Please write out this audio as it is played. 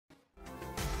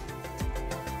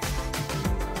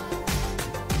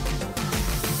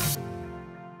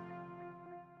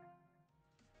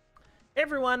Hey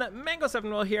everyone,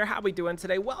 Mango7Roll here. How we doing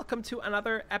today? Welcome to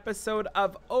another episode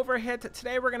of Overhit.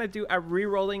 Today we're going to do a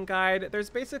re-rolling guide.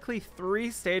 There's basically 3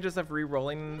 stages of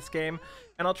re-rolling in this game,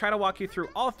 and I'll try to walk you through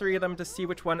all 3 of them to see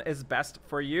which one is best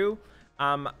for you.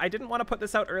 I didn't want to put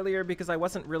this out earlier because I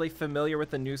wasn't really familiar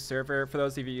with the new server. For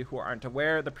those of you who aren't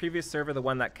aware, the previous server, the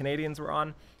one that Canadians were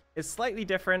on, is slightly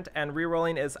different, and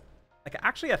re-rolling is like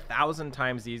actually 1,000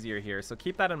 times easier here, so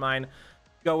keep that in mind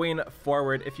going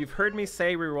forward. If you've heard me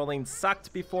say re-rolling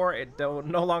sucked before, it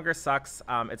no longer sucks.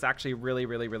 It's actually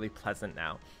really pleasant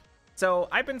now. So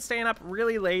I've been staying up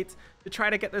really late to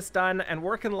try to get this done and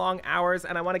working long hours,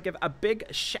 and I want to give a big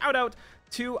shout out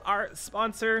to our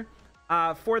sponsor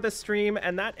for the stream,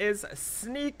 and that is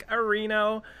Sneak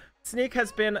Areno. Sneak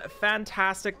has been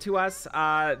fantastic to us.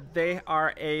 They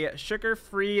are a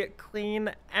sugar-free,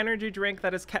 clean energy drink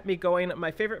that has kept me going.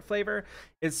 My favorite flavor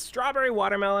is strawberry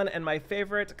watermelon, and my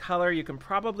favorite color, you can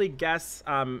probably guess,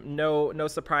 no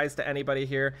surprise to anybody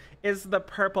here, is the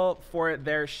purple for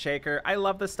their shaker. I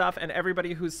love this stuff, and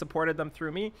everybody who's supported them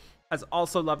through me has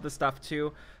also loved the stuff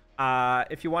too.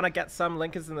 If you want to get some,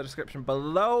 link is in the description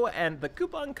below, and the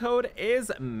coupon code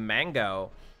is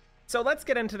MANGO. So let's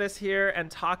get into this here and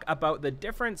talk about the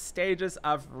different stages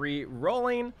of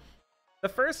re-rolling. The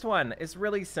first one is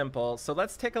really simple. So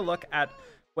let's take a look at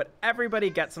what everybody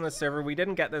gets on the server. We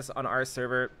didn't get this on our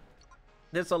server.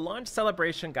 There's a launch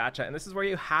celebration gacha, and this is where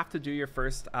you have to do your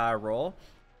first roll.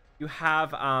 You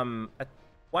have a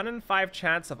 1 in 5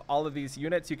 chance of all of these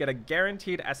units. You get a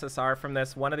guaranteed SSR from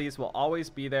this. One of these will always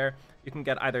be there. You can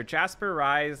get either Jasper,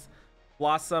 Rise,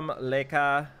 Blossom,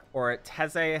 Leica, or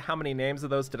Teze. How many names of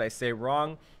those did I say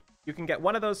wrong? You can get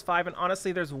one of those 5, and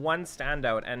honestly, there's one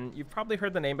standout, and you've probably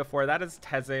heard the name before. That is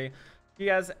Teze. She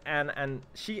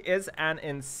is an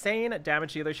insane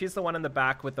damage dealer. She's the one in the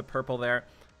back with the purple there.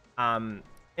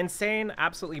 Insane,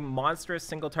 absolutely monstrous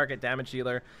single target damage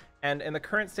dealer. And in the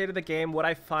current state of the game, what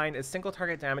I find is single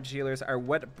target damage dealers are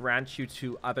what branch you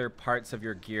to other parts of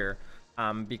your gear,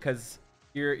 because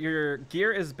your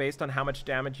gear is based on how much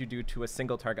damage you do to a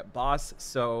single target boss.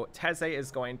 So Teze is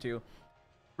going to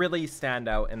really stand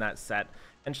out in that set.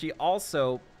 And she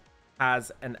also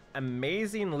has an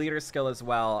amazing leader skill as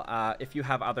well if you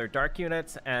have other dark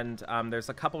units. And there's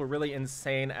a couple really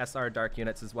insane SR dark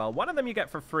units as well. One of them you get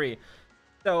for free.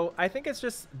 So I think it's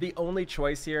just the only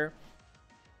choice here.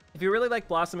 If you really like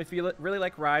Blossom, if you really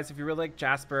like Rise, if you really like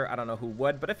Jasper, I don't know who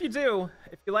would, but if you do,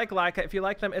 if you like Leica, if you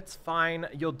like them, it's fine.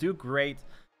 You'll do great.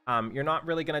 You're not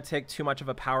really going to take too much of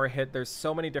a power hit. There's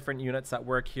so many different units that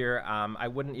work here. I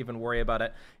wouldn't even worry about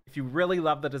it. If you really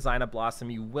love the design of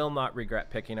Blossom, you will not regret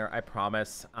picking her, I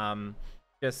promise.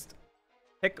 Just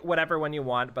pick whatever one you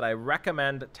want, but I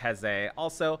recommend Teze.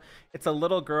 Also, it's a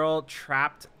little girl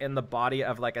trapped in the body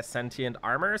of like a sentient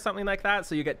armor or something like that.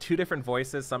 So you get 2 different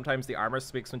voices. Sometimes the armor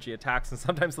speaks when she attacks, and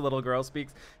sometimes the little girl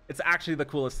speaks. It's actually the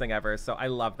coolest thing ever. So I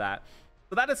love that.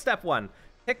 So that is step 1.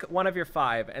 Pick one of your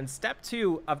 5. And step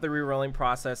 2 of the re-rolling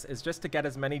process is just to get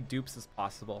as many dupes as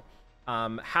possible.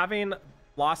 Having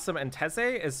Blossom and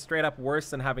Teze is straight up worse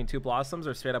than having 2 Blossoms,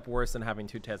 or straight up worse than having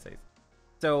 2 Tezes.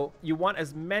 So you want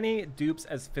as many dupes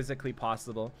as physically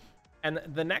possible. And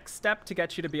the next step to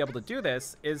get you to be able to do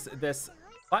this is this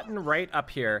button right up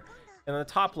here in the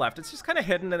top left. It's just kind of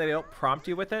hidden and they don't prompt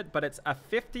you with it, but it's a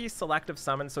 50 selective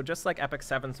summon. So just like Epic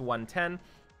 7's 110,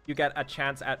 you get a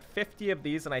chance at 50 of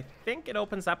these, and I think it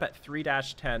opens up at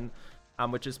 3-10,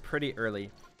 which is pretty early.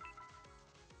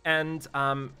 And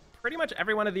pretty much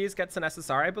every one of these gets an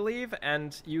SSR, I believe,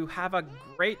 and you have a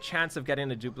great chance of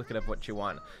getting a duplicate of what you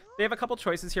want. They have a couple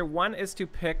choices here. One is to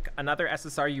pick another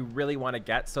SSR you really want to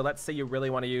get. So let's say you really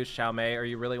want to use Xiaomei, or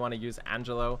you really want to use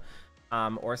Angelo,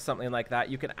 or something like that.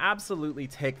 You can absolutely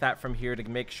take that from here to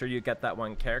make sure you get that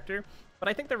one character. But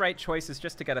I think the right choice is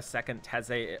just to get a second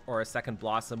Teze or a second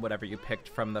Blossom, whatever you picked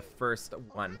from the first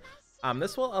one.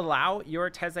 This will allow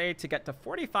your Teze to get to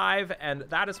 45, and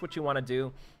that is what you want to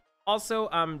do. Also,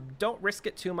 don't risk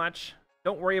it too much.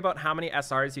 Don't worry about how many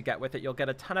SRs you get with it. You'll get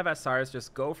a ton of SRs.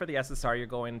 Just go for the SSR you're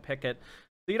going and pick it,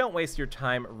 so you don't waste your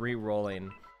time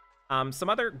re-rolling. Some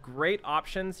other great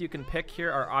options you can pick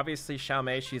here are obviously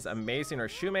Xiaomei. She's amazing, or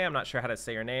Shumei. I'm not sure how to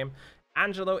say her name.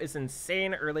 Angelo is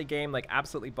insane early game, like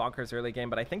absolutely bonkers early game,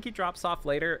 but I think he drops off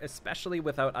later, especially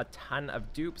without a ton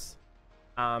of dupes.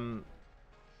 I'm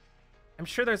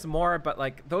sure there's more, but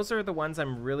like those are the ones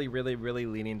I'm really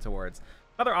leaning towards.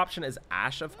 Another option is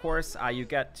Ash, of course. You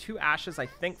get 2 Ashes, I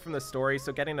think, from the story,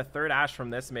 so getting a 3rd Ash from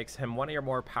this makes him one of your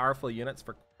more powerful units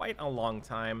for quite a long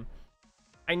time.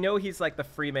 I know he's like the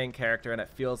free main character, and it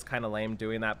feels kind of lame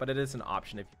doing that, but it is an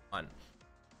option if you want.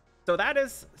 So that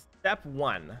is step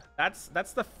 1. That's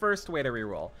the first way to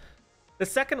reroll. The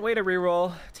second way to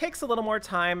reroll takes a little more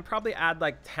time, probably add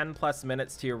like 10 plus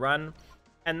minutes to your run,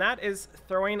 and that is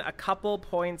throwing a couple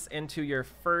points into your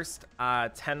first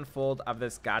tenfold of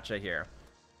this gacha here.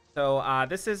 So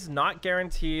this is not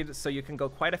guaranteed, so you can go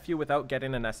quite a few without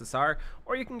getting an SSR,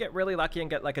 or you can get really lucky and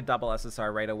get like a double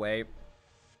SSR right away.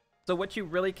 So what you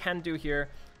really can do here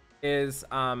is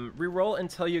reroll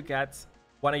until you get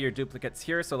one of your duplicates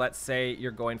here. So let's say you're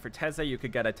going for Teze, you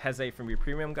could get a Teze from your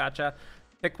premium gacha,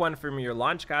 pick one from your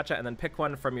launch gacha, and then pick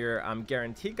one from your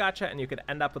guarantee gacha, and you could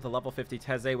end up with a level 50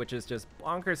 Teze, which is just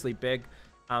bonkersly big.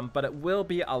 But it will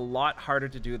be a lot harder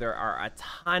to do. There are a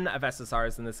ton of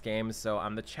SSRs in this game, so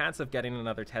the chance of getting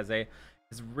another Teze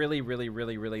is really, really,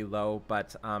 really, really low,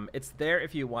 but it's there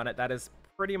if you want it. That is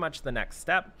pretty much the next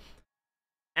step.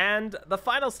 And the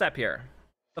final step here.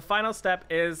 The final step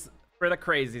is for the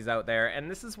crazies out there, and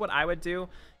this is what I would do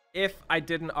if I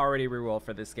didn't already reroll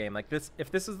for this game. Like this, if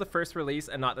this was the first release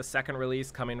and not the second release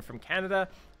coming from Canada,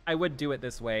 I would do it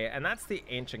this way, and that's the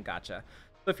Ancient Gacha.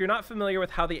 So if you're not familiar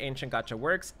with how the Ancient Gacha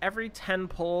works, every 10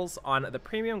 pulls on the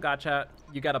Premium Gacha,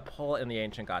 you get a pull in the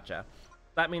Ancient Gacha.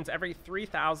 That means every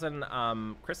 3,000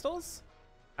 crystals?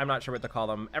 I'm not sure what to call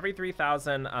them. Every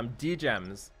 3,000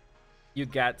 D-gems, you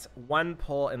get one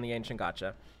pull in the Ancient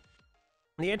Gacha.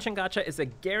 The Ancient Gacha is a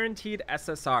guaranteed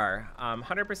SSR,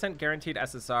 100% guaranteed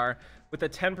SSR, with a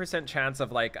 10% chance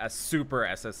of like a super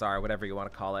SSR, whatever you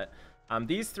want to call it.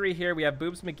 These three here, we have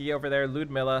Boobs McGee over there.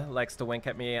 Ludmilla likes to wink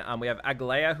at me. We have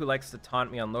Aglaya, who likes to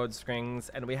taunt me on load screens.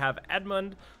 And we have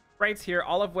Edmund right here,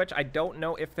 all of which I don't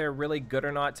know if they're really good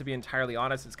or not, to be entirely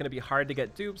honest. It's going to be hard to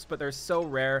get dupes, but they're so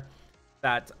rare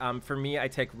that for me, I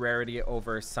take rarity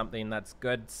over something that's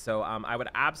good. So I would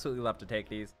absolutely love to take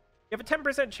these. You have a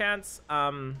 10% chance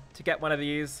to get one of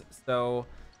these. So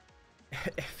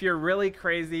if you're really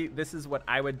crazy, this is what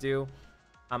I would do.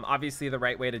 Obviously, the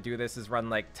right way to do this is run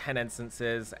like 10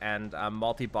 instances and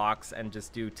multi-box and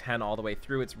just do 10 all the way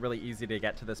through. It's really easy to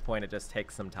get to this point. It just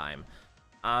takes some time.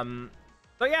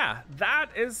 So yeah, that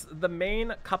is the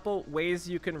main couple ways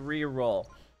you can re-roll.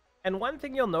 And one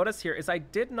thing you'll notice here is I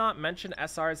did not mention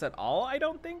SRs at all, I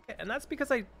don't think. And that's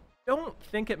because I don't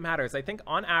think it matters. I think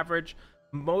on average,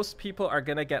 most people are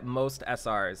going to get most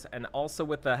SRs. And also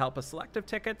with the help of selective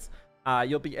tickets,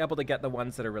 you'll be able to get the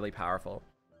ones that are really powerful.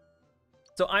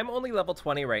 So I'm only level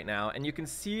 20 right now, and you can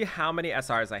see how many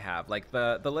SRs I have. Like,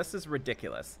 the list is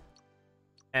ridiculous.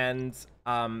 And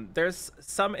there's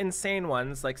some insane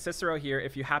ones, like Cicero here.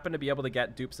 If you happen to be able to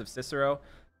get dupes of Cicero,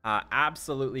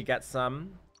 absolutely get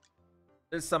some.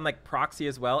 There's some, like, Proxy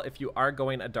as well. If you are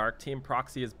going a dark team,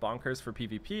 Proxy is bonkers for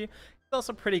PvP. It's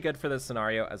also pretty good for the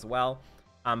scenario as well,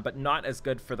 but not as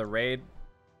good for the raid.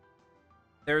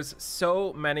 There's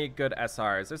so many good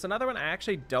SRs. There's another one I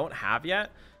actually don't have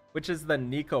yet, which is the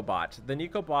Nicobot. The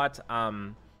Nicobot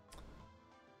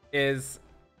is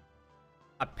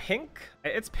a pink...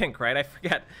 It's pink, right? I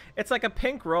forget. It's like a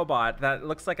pink robot that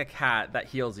looks like a cat that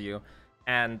heals you.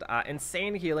 And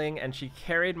insane healing, and she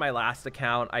carried my last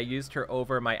account. I used her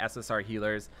over my SSR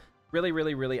healers. Really,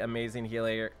 really, really amazing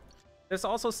healer. There's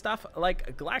also stuff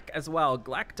like Gleck as well.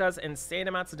 Gleck does insane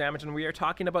amounts of damage, and we are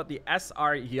talking about the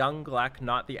SR Young Gleck,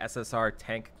 not the SSR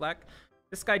Tank Gleck.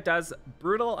 This guy does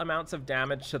brutal amounts of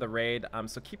damage to the raid,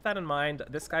 so keep that in mind.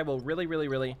 This guy will really, really,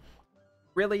 really,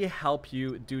 really help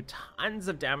you do tons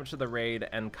of damage to the raid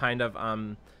and kind of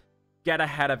get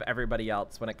ahead of everybody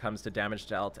else when it comes to damage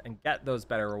dealt and get those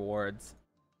better rewards.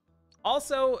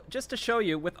 Also, just to show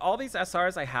you, with all these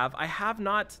SRs I have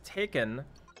not taken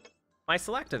my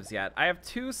selectives yet. I have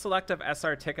 2 selective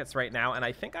SR tickets right now, and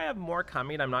I think I have more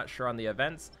coming. I'm not sure on the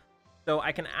events. So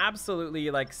I can absolutely,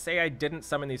 like, say I didn't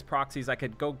summon these proxies, I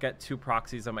could go get 2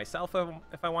 proxies of myself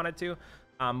if I wanted to.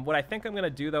 What I think I'm going to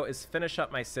do, though, is finish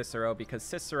up my Cicero, because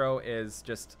Cicero is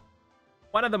just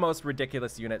one of the most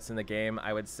ridiculous units in the game,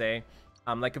 I would say.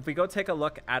 Like, if we go take a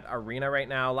look at Arena right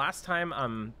now, last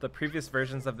time, the previous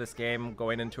versions of this game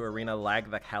going into Arena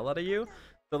lag the hell out of you.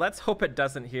 So let's hope it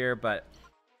doesn't here, but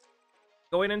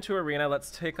going into Arena, let's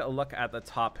take a look at the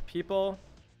top people.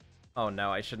 Oh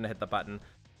no, I shouldn't have hit the button.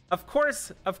 Of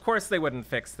course they wouldn't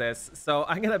fix this. So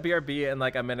I'm gonna BRB in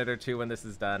like a minute or 2 when this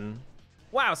is done.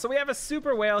 Wow, so we have a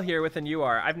super whale here with an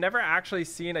UR. I've never actually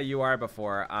seen a UR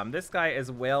before. This guy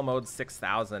is whale mode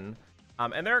 6000.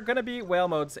 And there are gonna be whale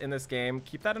modes in this game.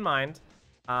 Keep that in mind.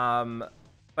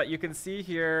 But you can see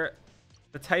here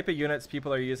the type of units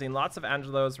people are using. Lots of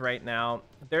Angelos right now.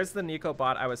 There's the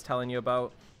Nicobot I was telling you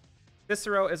about.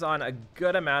 Cicero is on a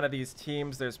good amount of these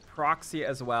teams. There's Proxy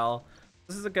as well.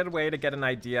 This is a good way to get an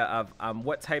idea of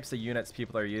what types of units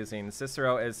people are using.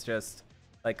 Cicero is just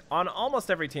like on almost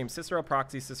every team. Cicero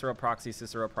Proxy, Cicero Proxy,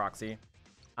 Cicero Proxy.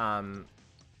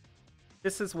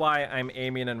 this is why I'm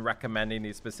aiming and recommending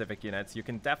these specific units. You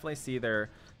can definitely see they're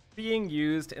being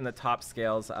used in the top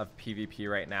scales of PvP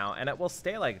right now, and it will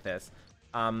stay like this.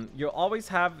 You'll always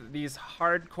have these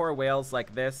hardcore whales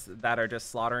like this that are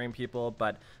just slaughtering people,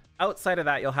 but outside of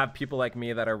that, you'll have people like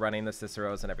me that are running the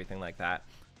Ciceros and everything like that.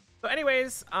 So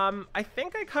anyways, I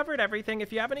think I covered everything.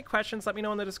 If you have any questions, let me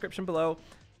know in the description below.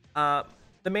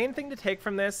 The main thing to take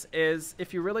from this is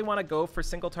if you really want to go for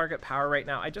single target power right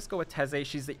now, I just go with Teze.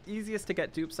 She's the easiest to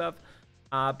get dupes of,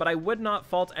 but I would not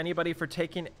fault anybody for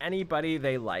taking anybody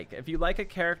they like. If you like a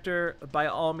character, by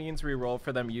all means reroll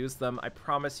for them, use them. I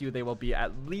promise you they will be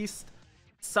at least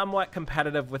somewhat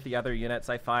competitive with the other units.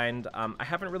 I find I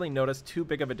haven't really noticed too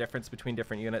big of a difference between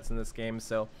different units in this game,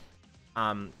 so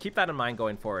keep that in mind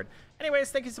going forward.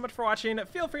 Anyways, thank you so much for watching.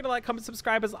 Feel free to like, comment,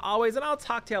 subscribe as always, and I'll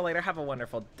talk to you later. Have a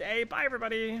wonderful day. Bye,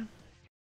 everybody.